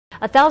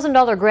A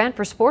 $1,000 grant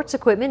for sports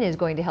equipment is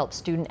going to help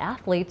student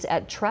athletes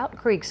at Trout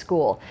Creek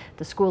School.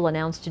 The school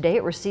announced today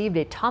it received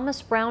a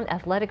Thomas Brown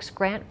Athletics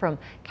grant from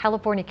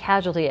California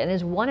Casualty and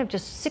is one of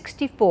just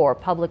 64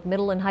 public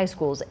middle and high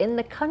schools in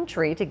the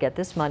country to get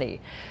this money.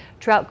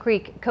 Trout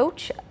Creek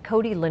coach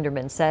Cody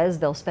Linderman says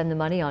they'll spend the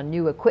money on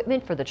new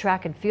equipment for the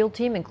track and field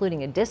team,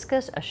 including a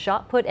discus, a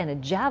shot put, and a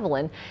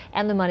javelin,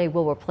 and the money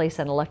will replace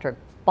an electric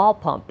ball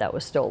pump that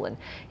was stolen.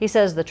 He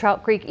says the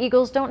Trout Creek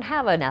Eagles don't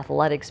have an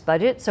athletics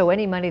budget, so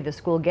any money the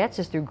school gets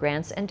is through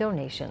grants and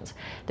donations.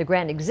 The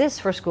grant exists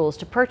for schools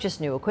to purchase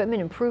new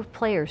equipment, improve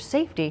players'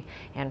 safety,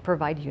 and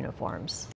provide uniforms.